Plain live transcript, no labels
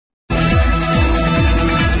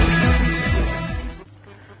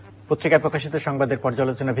পত্রিকায় প্রকাশিত সংবাদের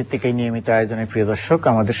পর্যালোচনা ভিত্তিক এই নিয়মিত আয়োজনের প্রিয় দর্শক,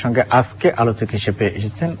 আমাদের সঙ্গে আজকে আলোচক হিসেবে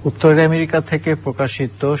এসেছেন উত্তর আমেরিকা থেকে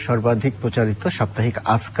প্রকাশিত সর্বাধিক প্রচারিত সাপ্তাহিক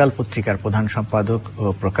আজকাল পত্রিকার প্রধান সম্পাদক ও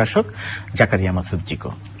প্রকাশক জাকারিয়া মাসুদ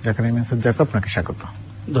জিকো। জাকারিয়া মাসুদ জিকো, আপনাকে স্বাগত।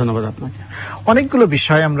 ধন্যবাদ আপনাকে। অনেকগুলো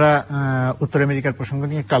বিষয় আমরা উত্তর আমেরিকার প্রসঙ্গ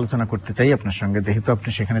নিয়ে একটু আলোচনা করতে চাই আপনার সঙ্গে, যেহেতু আপনি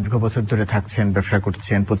সেখানে দীর্ঘ বছর ধরে থাকছেন, ব্যবসা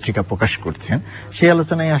করছেন, পত্রিকা প্রকাশ করছেন। সেই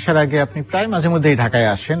আলোচনায় আসার আগে আপনি প্রায় মাঝে মধ্যেই ঢাকায়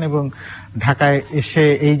আসেন, এবং ঢাকায় এসে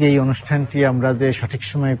এই যে এই অনুষ্ঠানটি আমরা যে সঠিক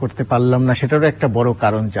সময়ে করতে পারলাম না, সেটারও একটা বড়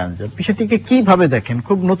কারণ যানজট। বিষয়টিকে কিভাবে দেখেন?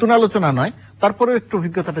 খুব নতুন আলোচনা নয়, তারপরেও একটু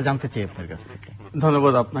অভিজ্ঞতাটা জানতে চাই আপনার কাছ থেকে।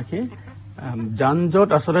 ধন্যবাদ আপনাকে। যানজট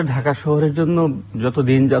আসলে ঢাকা শহরের জন্য যত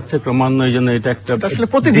দিন যাচ্ছে ক্রমান্বয়ে জন্য এটা একটা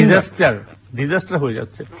ডিজাস্টার হয়ে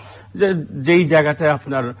যাচ্ছে। যেই জায়গাটায়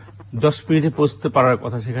আপনার 10 মিনিটে পৌঁছতে পারার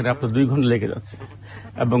কথা, সেখানে আপনার 2 ঘন্টা লেগে যাচ্ছে।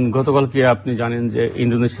 এবং গতকালকে আপনি জানেন যে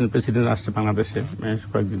ইন্দোনেশিয়ান প্রেসিডেন্ট আসছে বাংলাদেশে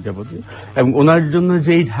কয়েকদিন যাবতীয়, এবং ওনার জন্য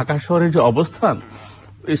যে এই ঢাকা শহরের যে অবস্থান,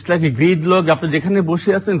 it's like a grid log. আপনি যেখানে বসে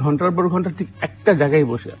আছেন ঘন্টার পর ঘন্টা ঠিক একটা জায়গায়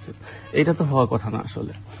বসে আছেন। এটা তো হওয়ার কথা না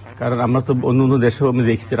আসলে। কারণ আমরা তো অন্য অন্য দেশেও আমি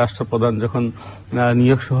দেখছি রাষ্ট্রপ্রধান যখন নিউ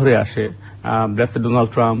ইয়র্ক শহরে আসে, ডোনাল্ড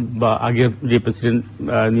ট্রাম্প বা আগে যে প্রেসিডেন্ট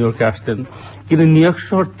নিউ ইয়র্কে আসতেন, কিন্তু নিউ ইয়র্ক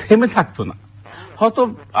শহর থেমে থাকতো না। হয়তো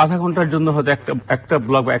আধা ঘন্টার জন্য হয়তো একটা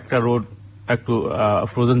ব্লক বা একটা রোড একটু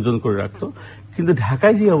ফ্রোজেন জোন করে রাখতো। কিন্তু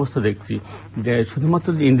ঢাকায় যে অবস্থা দেখছি, যে শুধুমাত্র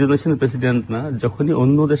যে ইন্দোনেশিয়ান প্রেসিডেন্ট না, যখনই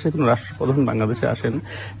অন্য দেশে কোন রাষ্ট্রপ্রধান বাংলাদেশে আসেন,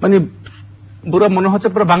 মানে পুরো মনে হচ্ছে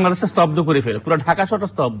পুরো বাংলাদেশে স্তব্ধ করে ফেলে, পুরো ঢাকা শহরটা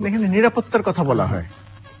স্তব্ধ। এখানে নিরাপত্তার কথা বলা হয়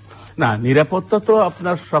না, নিরাপত্তা তো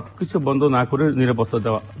আপনার সবকিছু বন্ধ না করে নিরাপত্তা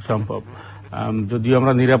দেওয়া সম্ভব। যদিও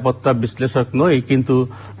আমরা নিরাপত্তা বিশ্লেষক নই, কিন্তু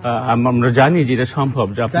আমরা জানি যে এটা সম্ভব।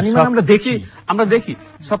 আমরা দেখি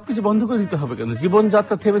সবকিছু বন্ধ করে দিতে হবে কেন?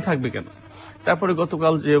 জীবনযাত্রা থেমে থাকবে কেন? তারপরে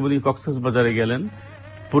গতকাল যে উনি কক্সবাজারে গেলেন,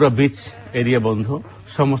 পুরো বিচ এরিয়া বন্ধ,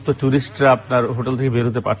 সমস্ত টুরিস্টরা আপনার হোটেল থেকে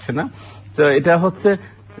বেরোতে পারছে না। তো এটা হচ্ছে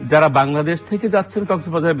যারা বাংলাদেশ থেকে যাচ্ছেন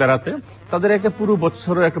কক্সবাজারে বেড়াতে, তাদের একটা পুরো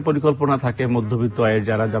বছরের একটা পরিকল্পনা থাকে। মধ্যবিত্ত আয়ের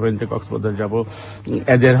যারা যাবেন যে কক্সবাজার যাব,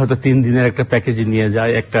 এদের হয়তো 3 দিনের একটা প্যাকেজ নিয়ে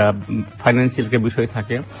যায়, একটা ফাইন্যান্সিয়াল বিষয়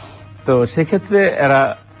থাকে। তো সেক্ষেত্রে এরা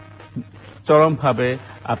চরমভাবে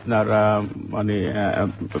আপনার মানে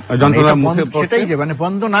যন্ত্রণার মুখে মানে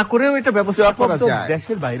বন্ধ না করেও এটা ব্যবস্থা করা যায়।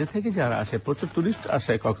 দেশের বাইরে থেকে যারা আসে, প্রচুর টুরিস্ট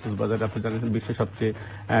আসে কক্সবাজার, আপনি জানেন বিশ্বের সবচেয়ে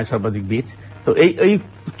সর্বাধিক বিচ। তো এই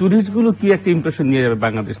টুরিস্ট গুলো কি একটা ইমপ্রেশন নিয়ে যাবে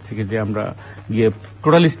বাংলাদেশ থেকে, যে আমরা গিয়ে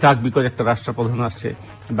টোটালি স্টাক, বিকজ একটা রাষ্ট্রপ্রধান আসছে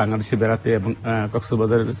বাংলাদেশে বেড়াতে এবং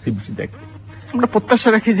কক্সবাজারের সি বিচ দেখতে। আমরা প্রত্যাশা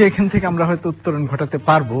রাখি যে এখান থেকে আমরা হয়তো উত্তরণ ঘটাতে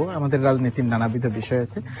পারবো। আমাদের রাজনীতির নানাবিধ বিষয়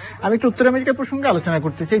আছে। আমি একটু উত্তর আমেরিকা প্রসঙ্গে আলোচনা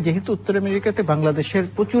করতে চাই। যেহেতু উত্তর আমেরিকাতে বাংলাদেশের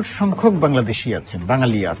প্রচুর সংখ্যক বাংলাদেশি আছেন,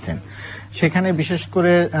 বাঙালি আছেন, সেখানে বিশেষ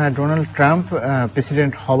করে ডোনাল্ড ট্রাম্প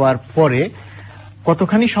প্রেসিডেন্ট হওয়ার পরে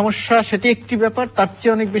কতখানি সমস্যা সেটি একটি ব্যাপার, তার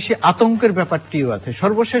চেয়ে অনেক বেশি আতঙ্কের ব্যাপারটিও আছে।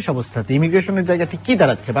 সর্বশেষ অবস্থাতে ইমিগ্রেশনের জায়গাটি কি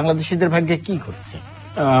দাঁড়াচ্ছে? বাংলাদেশিদের ভাগ্যে কি ঘটছে?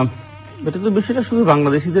 এটা তো বিষয়টা শুধু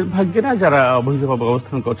বাংলাদেশিদের ভাগ্যে না, যারা অবৈধভাবে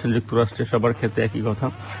অবস্থান করছেন যুক্তরাষ্ট্রে সবার ক্ষেত্রে একই কথা।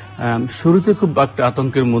 শুরুতে খুব একটা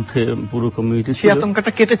আতঙ্কের মধ্যে পুরো কমিউনিটি, সেই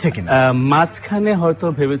আতঙ্কটা কেটেছে কিনা? মাঝখানে হয়তো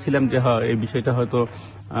ভেবেছিলাম যে এই বিষয়টা হয়তো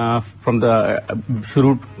ফ্রম দ্য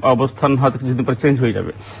শুরুর অবস্থান হয়তো কিছুদিন পর চেঞ্জ হয়ে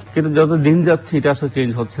যাবে, কিন্তু যত দিন যাচ্ছে এটা আসলে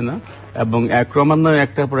চেঞ্জ হচ্ছে না। এবং ক্রমান্বয়ে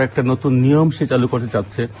একটার পর একটা নতুন নিয়ম সে চালু করতে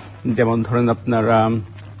চাচ্ছে। যেমন ধরেন আপনার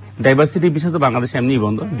ডাইভার্সিটি ভিসা তো বাংলাদেশে এমনি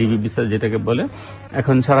বন্ধ, ডিবি ভিসা যেটাকে বলে,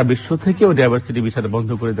 এখন সারা বিশ্ব থেকেও ডাইভার্সিটি ভিসাটা বন্ধ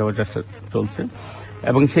করে দেওয়ার চেষ্টা চলছে।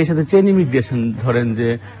 এবং সেই সাথে চেইন ইমিগ্রেশন, ধরেন যে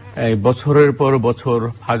বছরের পর বছর,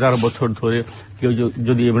 1000 বছর ধরে কেউ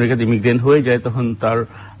যদি আমেরিকাতে ইমিগ্রেন্ট হয়ে যায়, তখন তার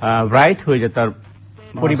রাইট হয়ে যায় তার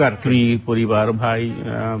পরিবার, স্ত্রী, পরিবার, ভাই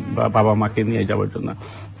বা বাবা মাকে নিয়ে যাওয়ার জন্য।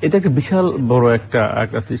 এটা একটা বিশাল বড় একটা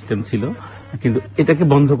সিস্টেম ছিল, কিন্তু এটাকে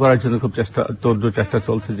বন্ধ করার জন্য খুব চেষ্টা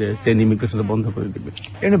চলছে যে চেইন ইমিগ্রেশন বন্ধ করে দিবে।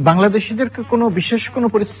 বাংলাদেশিদেরকে কোনো বিশেষ কোনো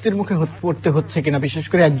পরিস্থিতির মুখে পড়তে হচ্ছে কিনা? বিশেষ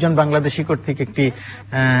করে একজন বাংলাদেশি কর্তৃক একটি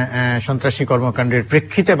সন্ত্রাসী কর্মকাণ্ডের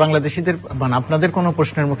প্রেক্ষিতে বাংলাদেশিদের মানে আপনাদের কোনো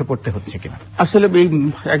প্রশ্নের মুখে পড়তে হচ্ছে কিনা? আসলে এই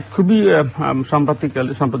খুবই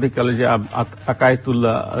সাম্প্রতিককালে যে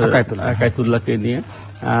আকায়েতুল্লাহকে নিয়ে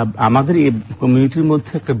আমাদের এই কমিউনিটির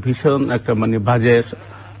মধ্যে একটা ভীষণ একটা মানে বাজে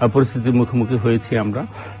পরিস্থিতির মুখোমুখি হয়েছি আমরা,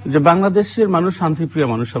 যে বাংলাদেশের মানুষ শান্তিপ্রিয়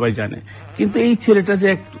মানুষ, সবাই জানে। কিন্তু এই ছেলেটা যে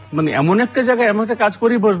মানে এমন একটা জায়গায় এমন একটা কাজ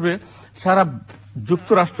করেই বসবে, সারা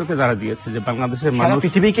যুক্তরাষ্ট্রকে নাড়া দিয়েছে, যে বাংলাদেশের মানুষ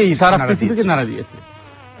সারা পৃথিবীকে নাড়া দিয়েছে।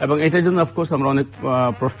 এবং এটার জন্য অফকোর্স আমরা অনেক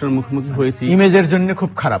প্রশ্নের মুখোমুখি হয়েছি। ইমেজের জন্য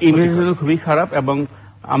খুব খারাপ, ইমেজের জন্য খুবই খারাপ। এবং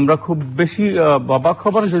আমরা খুব বেশি অবাক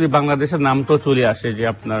হবার যদি বাংলাদেশের নামটাও চলে আসে, যে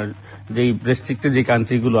আপনার যে রেস্ট্রিক্টেড যে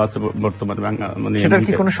কান্ট্রিগুলো আছে বর্তমানে, মানে সেটার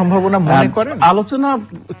কি কোনো সম্ভাবনা মনে করেন? আলোচনা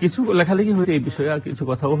কিছু লেখালেখি হয়েছে এই বিষয়ে, আর কিছু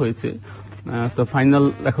কথাও হয়েছে, তো ফাইনাল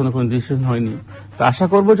এখনো কোনো ডিসিশন হয়নি। তো আশা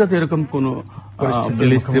করবো যাতে এরকম কোনো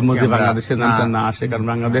লিস্টের মধ্যে বাংলাদেশের নামটা না আসে, কারণ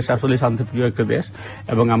বাংলাদেশ আসলে শান্তিপ্রিয় একটা দেশ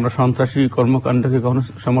এবং আমরা সন্ত্রাসী কর্মকাণ্ডকে কখনো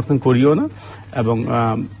সমর্থন করিও না এবং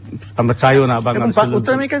আমরা চাইও না। বাংলাদেশ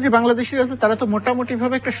উত্তর আমেরিকায় যে বাংলাদেশিরা আছে তারা তো মোটামুটি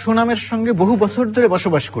ভাবে একটা সুনামের সঙ্গে বহু বছর ধরে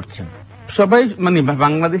বসবাস করছেন। সবাই মানে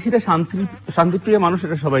বাংলাদেশিরা শান্তিপ্রিয় মানুষ,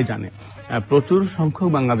 এটা সবাই জানে। প্রচুর সংখ্যক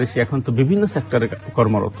বাংলাদেশি এখন তো বিভিন্ন সেক্টরে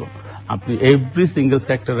কর্মরত, আপনি এভরি সিঙ্গেল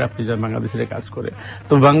সেক্টরে আপনি যান বাংলাদেশিরা কাজ করে।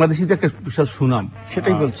 তো বাংলাদেশিদের একটা বিশাল সুনাম,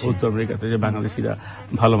 সেটাই বলছি উত্তর আমেরিকাতে, যে বাংলাদেশিরা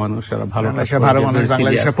ভালো মানুষ, ওরা ভালো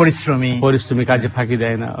পরিশ্রমী, কাজে ফাঁকি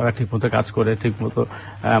দেয় না, ওরা ঠিক মতো কাজ করে, ঠিক মতো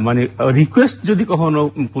মানে রিকোয়েস্ট যদি কখনো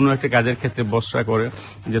কোনো একটা কাজের ক্ষেত্রে বসরা করে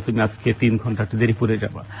যে তুমি আজকে 3 ঘন্টা একটু দেরি করে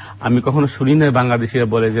যাবা, আমি কখনো শুনি না বাংলাদেশিরা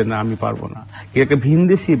বলে যে না আমি পারবো না। একটা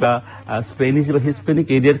ভিনদেশি বা স্পেনিশ বা হিসপ্যানিক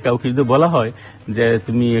এরিয়ার কাউকে যদি বলা হয় যে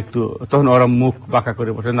তুমি একটু, তখন ওরা মুখ বাঁকা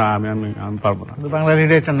করে বসে না আমি পারবো না।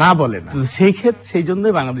 বাংলাদেশিরা এটা না বলে না। সেই ক্ষেত্রে সেই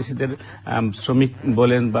জন্যই বাংলাদেশিদের শ্রমিক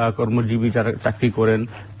বলেন বা কর্মজীবী যারা চাকরি করেন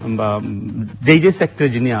বা যে সেক্টরে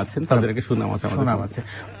যিনি আছেন তাদেরকে সুনাম আছে।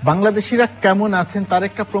 বাংলাদেশিরা কেমন আছেন তার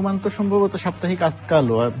একটা প্রমাণ তো সম্ভবত সাপ্তাহিক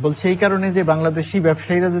আজকালও বলছে, এই কারণে যে বাংলাদেশি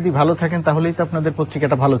ব্যবসায়ীরা যদি ভালো থাকেন তাহলেই তো আপনাদের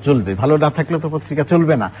পত্রিকাটা ভালো চলবে, ভালো না থাকলে তো পত্রিকা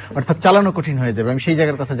চলবে না, অর্থাৎ চালানো কঠিন হয়ে যাবে। আমি সেই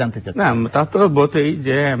জায়গার কথা জানতে চাই। না তা তো বটেই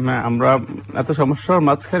যে আমরা এত সমস্যার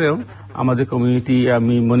মাঝখানেও আমাদের কমিউনিটি,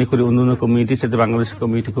 আমি মনে করি অন্যান্য কমিউনিটির সাথে বাংলাদেশের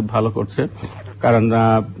কমিউনিটি খুব ভালো করছে, কারণ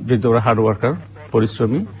যেহেতু ওরা হার্ড ওয়ার্কার,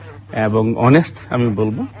 পরিশ্রমী এবং অনেস্ট আমি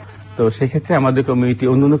বলবো। তো সেক্ষেত্রে আমাদের কমিউনিটি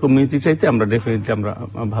অন্যান্য কমিউনিটি চাইতে আমরা ডেফিনেটলি আমরা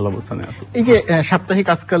ভালো অবস্থানে আছি। এই যে সাপ্তাহিক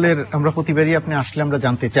আজকালের আমরা প্রতিবারই আপনি আসলে আমরা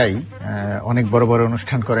জানতে চাই, অনেক বড় বড়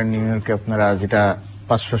অনুষ্ঠান করেন নিউ ইয়র্কে আপনারা, যেটা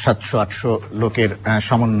 500, 700, 800 লোকের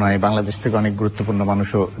সমন্বয়ে, বাংলাদেশ থেকে অনেক গুরুত্বপূর্ণ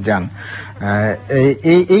মানুষও যান।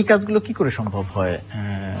 এই কাজগুলো কি করে সম্ভব হয়?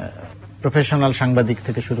 প্রফেশনাল সাংবাদিক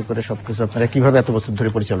থেকে শুরু করে সবকিছু আপনারা কিভাবে এত বছর ধরে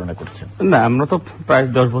পরিচালনা করছেন? না আমরা তো প্রায়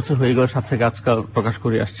 10 বছর হয়ে গেল সাপ্তাহিক আজকাল প্রকাশ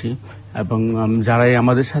করে আসছি এবং যারাই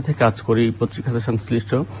আমাদের সাথে কাজ করি পত্রিকাতে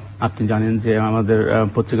সংশ্লিষ্ট, আপনি জানেন যে আমাদের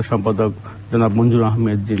পত্রিকা সম্পাদক জনাব মঞ্জুর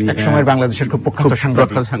আহমেদ, যিনি একসময় বাংলাদেশের খুব প্রখ্যাত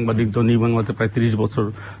সাংবাদিক, দৈনিক বাংলাতে প্রায় 30 বছর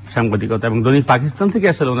সাংবাদিকতা এবং দৈনিক পাকিস্তান থেকে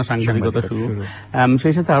আসলে ওনার সাংবাদিকতা শুরু।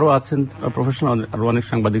 সেই সাথে আরো আছেন প্রফেশনাল আরো অনেক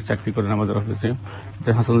সাংবাদিক চাকরি করেন আমাদের অফিসে,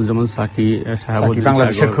 হাসানুজ্জামান সাকি, শাহাবুদ্দিন,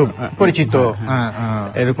 বাংলাদেশের খুব পরিচিত,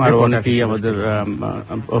 এরকম আরো অনেকেই আমাদের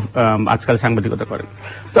আজকাল সাংবাদিকতা করেন।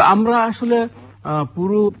 তো আমরা আসলে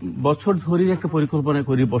পুরো বছর ধরে একটা পরিকল্পনা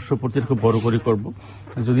করি, বর্ষপূর্তির খুব বড় করে করব।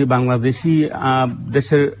 যদি বাংলাদেশি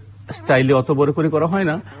দেশের স্টাইলে অত বড় করে করা হয়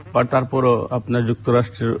না, বাট তারপরও আপনার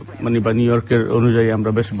যুক্তরাষ্ট্রের মানে বা নিউ ইয়র্কের অনুযায়ী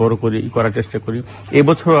আমরা বেশ বড় করে করার চেষ্টা করি।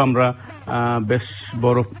 এবছর আমরা বেশ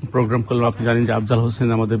বড় প্রোগ্রাম করলাম। আপনি জানেন যে আফজাল হোসেন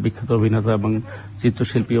আমাদের বিখ্যাত অভিনেতা এবং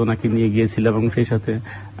চিত্রশিল্পী, ওনাকে নিয়ে গিয়েছিলাম এবং সেই সাথে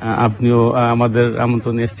আপনিও আমাদের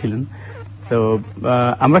আমন্ত্রণে এসেছিলেন। তো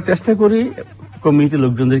আমরা চেষ্টা করি কমিউনিটির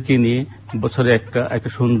লোকজনদেরকে নিয়ে বছরে একটা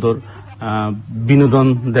সুন্দর বিনোদন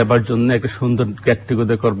দেবার জন্য, একটা সুন্দর গেট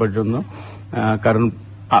টুগেদার করবার জন্য। কারণ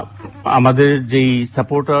আমাদের যেই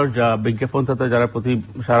সাপোর্টার যা বিজ্ঞাপনদাতা যারা প্রতি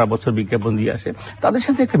সারা বছর বিজ্ঞাপন দিয়ে আসে, তাদের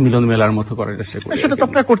সাথে একটা মিলন মেলার মতো করার চেষ্টা করি। সেটা তো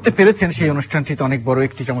আপনারা করতে পেরেছেন। সেই অনুষ্ঠানটি তো অনেক বড়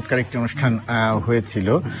একটি চমৎকার একটি অনুষ্ঠান হয়েছিল।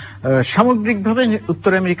 সামগ্রিকভাবে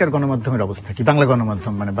উত্তর আমেরিকার গণমাধ্যমের অবস্থা কি? বাংলা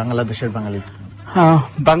গণমাধ্যম মানে বাংলাদেশের বাঙালি,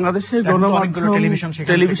 বাংলাদেশের গণমাধ্যম,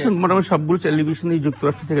 টেলিভিশন, মোটামুটি সবগুলো টেলিভিশনই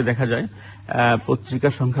যুক্তরাষ্ট্র থেকে দেখা যায়।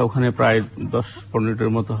 পত্রিকার সংখ্যা ওখানে প্রায়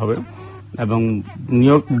 10-15টার মতো হবে এবং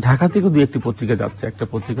ঢাকা থেকে 2-1টি পত্রিকা যাচ্ছে, একটা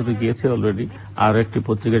পত্রিকা তো গিয়েছে অলরেডি, আর একটি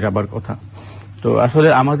পত্রিকা যাবার কথা। তো আসলে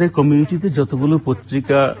আমাদের কমিউনিটিতে যতগুলো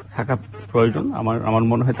পত্রিকা থাকা প্রয়োজন, আমার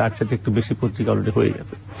মনে হয় তার সাথে একটু বেশি পত্রিকা অলরেডি হয়ে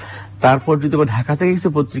গেছে। তারপর যদি ঢাকা থেকে কিছু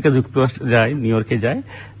পত্রিকা যুক্তরাষ্ট্রে যায়, নিউ ইয়র্কে যায়,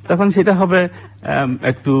 তখন সেটা হবে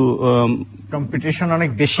একটু কম্পিটিশন অনেক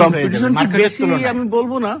বেশি। আমি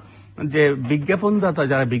বলবো না যে বিজ্ঞাপনদাতা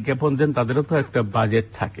যারা বিজ্ঞাপন দেন তাদেরও তো একটা বাজেট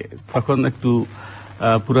থাকে, তখন একটু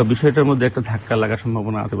পুরো বিষয়টার মধ্যে একটা ধাক্কা লাগার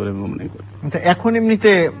সম্ভাবনা আছে বলে আমি মনে করি। এখন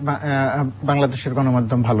এমনিতে বাংলাদেশের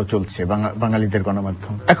গণমাধ্যম ভালো চলছে, বাঙালিদের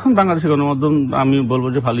গণমাধ্যম? এখন বাংলাদেশের গণমাধ্যম আমি বলবো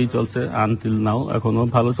যে ভালোই চলছে, আনটিল নাও এখনো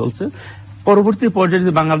ভালো চলছে। পরবর্তী পর্যায়ে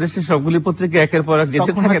যদি বাংলাদেশের সবগুলি পত্রিকা একের পর এক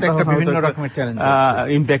যেতে থাকে তখন বিভিন্ন রকমের চ্যালেঞ্জ,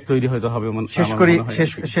 ইম্প্যাক্ট তৈরি হয়তো হবে।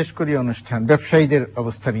 শেষ করি অনুষ্ঠান ব্যবসায়ীদের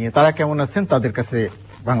অবস্থা নিয়ে, তারা কেমন আছেন? তাদের কাছে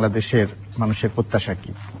বাংলাদেশের মানুষের প্রত্যাশা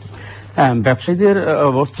কি? হ্যাঁ, ব্যবসায়ীদের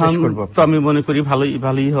অবস্থান তো আমি মনে করি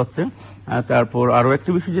ভালোই হচ্ছে। তারপর আরো একটা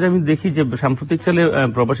বিষয় যেটা আমি দেখি যে সাম্প্রতিককালে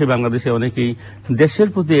প্রবাসী বাংলাদেশে অনেকেই দেশের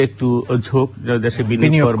প্রতি একটু ঝোঁক, দেশে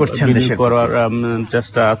বিনিয়োগ করার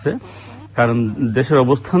চেষ্টা আছে। কারণ দেশের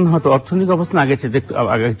অবস্থান হয়তো অর্থনৈতিক অবস্থান আগের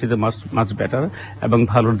চেয়ে মাছ বেটার এবং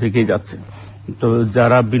ভালোর দিকেই যাচ্ছে। তো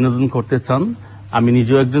যারা বিনোদন করতে চান, আমি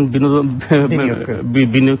নিজেও একজন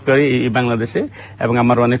বিনিয়োগকারী এই বাংলাদেশে, এবং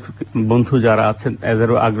আমার অনেক বন্ধু যারা আছেন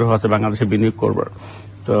এদেরও আগ্রহ আছে বাংলাদেশে বিনিয়োগ করবার।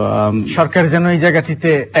 তো সরকার যেন এই জায়গাটিতে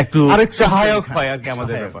একটু সহায়ক হয় আর কি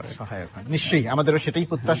আমাদের ব্যাপারে। সহায়ক হয় নিশ্চয়ই, আমাদেরও সেটাই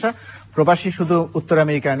প্রত্যাশা। প্রবাসী শুধু উত্তর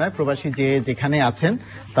আমেরিকায় নয়, প্রবাসী যে যেখানে আছেন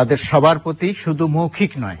তাদের সবার প্রতি শুধু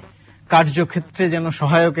মৌখিক নয়, কার্যক্ষেত্রে যেন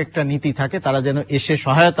সহায়ক একটা নীতি থাকে, তারা যেন এসে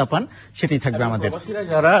সহায়তা পান, সেটাই থাকবে আমাদের। প্রবাসীরা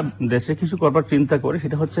যারা দেশে কিছু করবার চিন্তা করে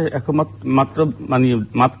সেটা হচ্ছে একমাত্র মানে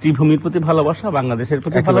মাতৃভূমির প্রতি ভালোবাসা, বাংলাদেশের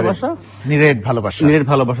প্রতি ভালোবাসা, নিরেট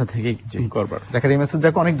ভালোবাসা থেকেই করবার। জাকারিয়া মাসুদ,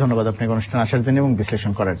 অনেক ধন্যবাদ আপনাকে অনুষ্ঠানে আসার জন্য এবং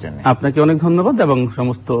বিশ্লেষণ করার জন্য। আপনাকে অনেক ধন্যবাদ এবং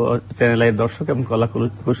সমস্ত চ্যানেলের দর্শক এবং কলা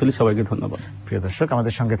কুশলী সবাইকে ধন্যবাদ। প্রিয় দর্শক,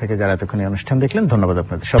 আমাদের সঙ্গে থেকে যারা এতক্ষণ অনুষ্ঠান দেখলেন, ধন্যবাদ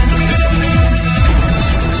আপনাদের সবকে।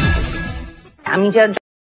 আমি যার